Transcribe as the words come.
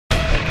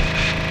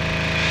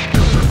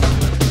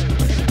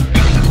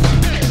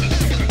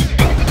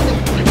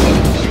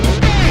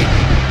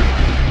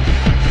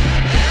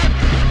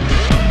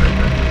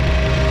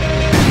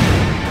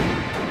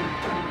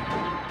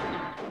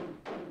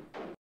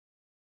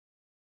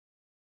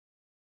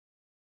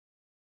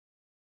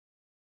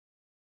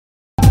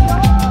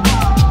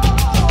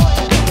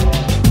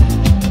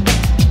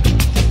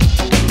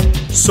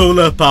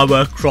Solar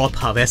Power Crop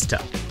Harvester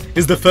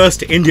is the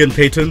first Indian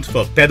patent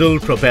for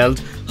pedal-propelled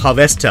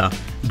harvester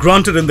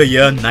granted in the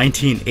year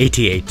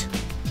 1988.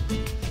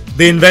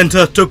 The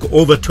inventor took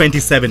over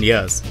 27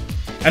 years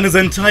and his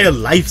entire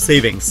life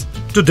savings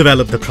to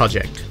develop the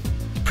project.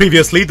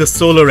 Previously, the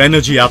solar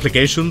energy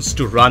applications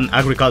to run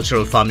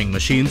agricultural farming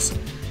machines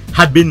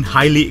had been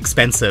highly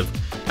expensive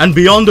and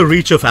beyond the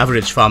reach of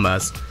average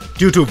farmers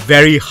due to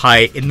very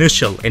high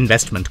initial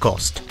investment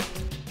cost.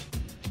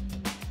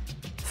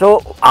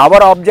 So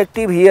our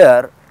objective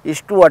here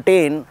is to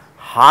attain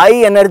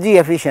high energy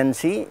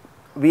efficiency.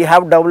 We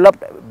have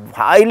developed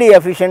highly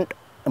efficient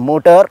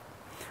motor,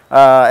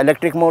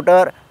 electric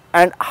motor,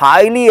 and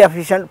highly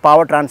efficient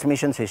power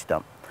transmission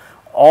system.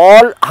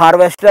 All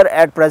harvesters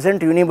at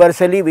present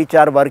universally which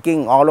are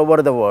working all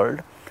over the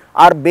world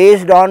are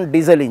based on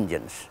diesel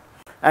engines,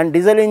 and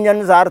diesel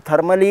engines are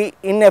thermally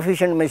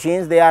inefficient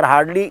machines. They are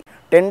hardly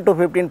 10 to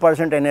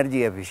 15%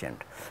 energy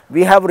efficient.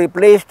 We have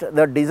replaced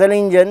the diesel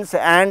engines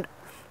and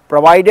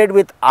provided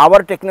with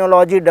our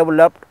technology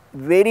developed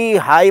very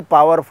high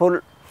powerful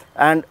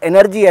and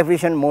energy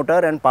efficient motor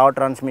and power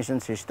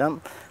transmission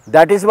system.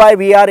 That is why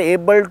we are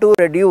able to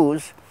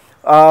reduce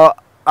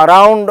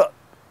around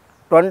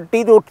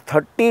 20 to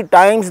 30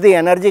 times the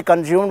energy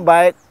consumed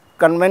by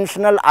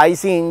conventional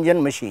IC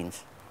engine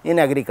machines in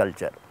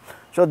agriculture.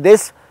 So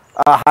this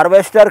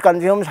harvester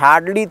consumes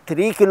hardly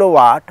 3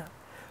 kilowatt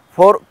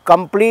for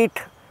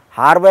complete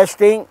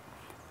harvesting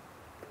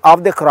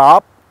of the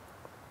crop,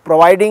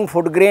 providing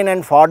food grain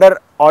and fodder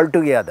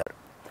altogether.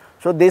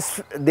 So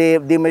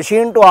the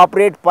machine to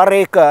operate per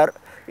acre,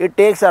 it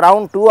takes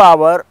around 2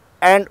 hours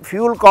and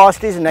fuel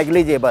cost is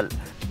negligible.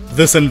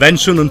 This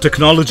invention and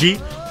technology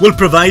will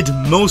provide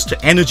most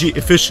energy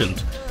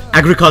efficient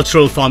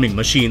agricultural farming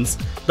machines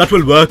that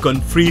will work on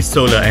free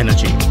solar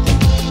energy.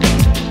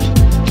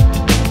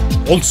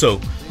 Also,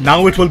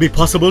 now it will be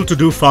possible to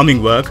do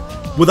farming work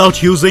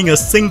without using a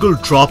single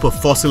drop of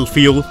fossil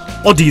fuel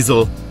or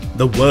diesel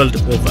the world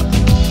over.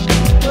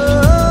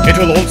 It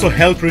will also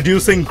help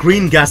reducing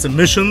green gas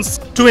emissions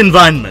to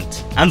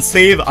environment and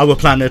save our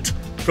planet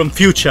from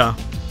future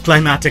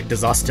climatic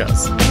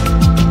disasters.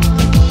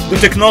 The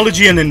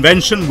technology and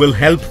invention will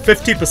help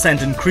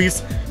 50%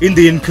 increase in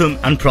the income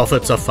and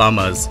profits of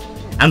farmers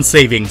and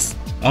savings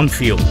on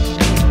fuel.